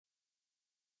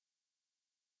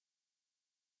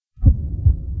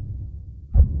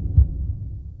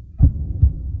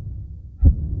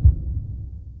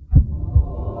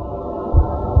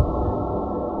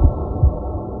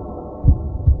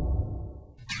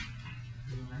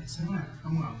It's alright.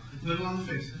 I'm well. A little on the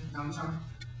face. Down the tongue.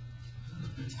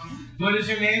 What is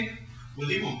your name?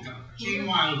 Willy Wonka. Gene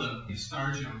Wilder.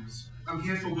 Star Jones. I'm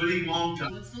here for Willy Wonka.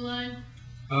 What's the line?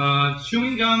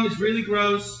 Chewing gum is really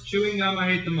gross. Chewing gum I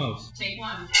hate the most. Take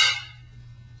one.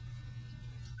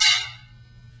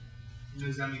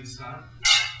 Does that mean stop?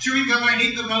 Chewing gum I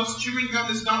hate the most. Chewing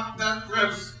gum is not that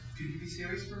gross. Could you be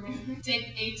serious for a moment?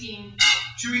 Take 18.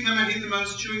 Chewing gum I hate the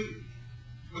most. Chewing...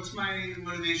 What's my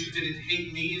motivation? Did it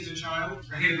hate me as a child?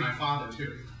 I hated my father,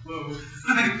 too. Whoa.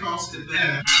 I crossed it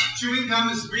there. Chewing gum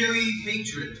is really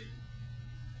hatred.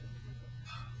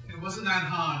 It wasn't that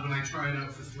hard when I tried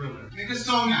out for Thriller. Make a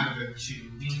song out of it.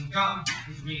 Chewing gum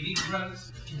is really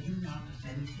gross. Can you not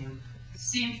offend him?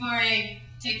 Scene 4A.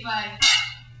 Take 5.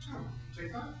 Oh,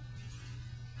 take 5?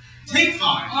 Take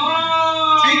 5!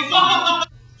 Oh! Take 5!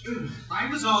 I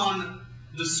was on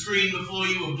the screen before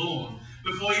you were born.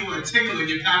 Before you were a tickle in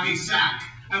your pappy sack.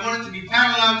 I want it to be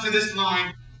parallel to this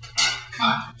line.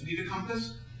 Cut. Do you need a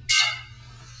compass?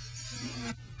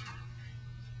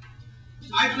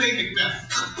 I played Macbeth.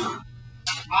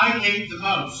 I hate the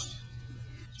most.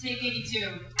 Take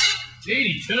 82.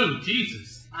 82?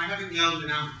 Jesus. I haven't yelled an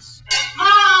ounce.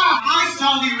 Ah! I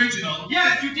saw the original.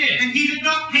 Yes, you did. And he did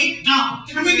not hate dumb.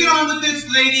 Can we get on with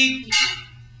this, lady?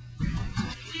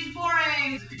 Scene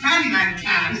 4A. The Candyman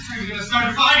can. He's gonna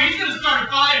start a fire. He's gonna start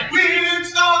a fire. We didn't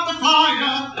start the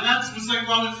fire. That was like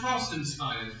Robert Frost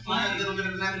inspired. Find a little bit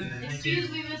of lemon in it. Excuse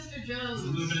me, Mr. Jones. There's a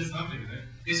little bit of something there.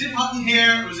 Is it hot in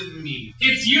here or is it me?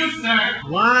 It's you, sir.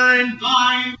 Line.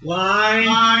 Line. Line.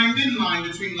 Line. Thin line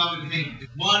between love and hate.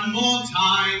 One more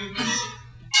time.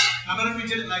 How about if we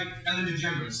did it like Ellen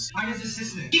DeGeneres? Why does this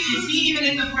assistant? Is he even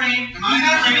in the frame? Am I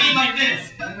not frame like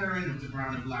this? I never end with the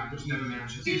brown and black, which never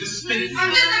matches. You just spin it.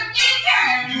 I'm just an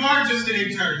intern! You are just an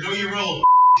intern. Know your role.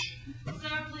 Sir,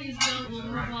 please don't. We'll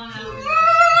move on after this.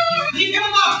 Leave him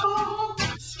alone!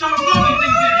 Stop throwing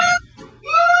things at him!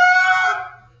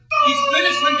 He's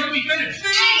finished when can we finish?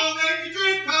 We'll make you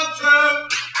drink culture.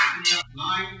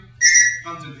 Line.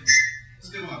 Compton. Let's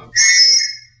go on.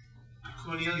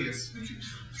 Cornelius.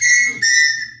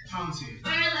 Chauncey.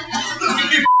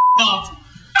 Off.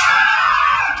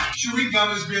 Chewing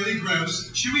gum is really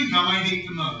gross. Chewing gum I hate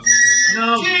the most.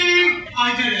 No. Ching!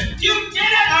 I did it. You did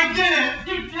it! I did it.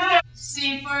 You did it!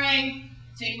 Scene 4A.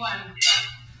 Take 1.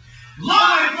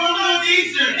 Live from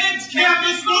Northeastern, it's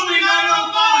Campus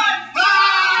MovieFest.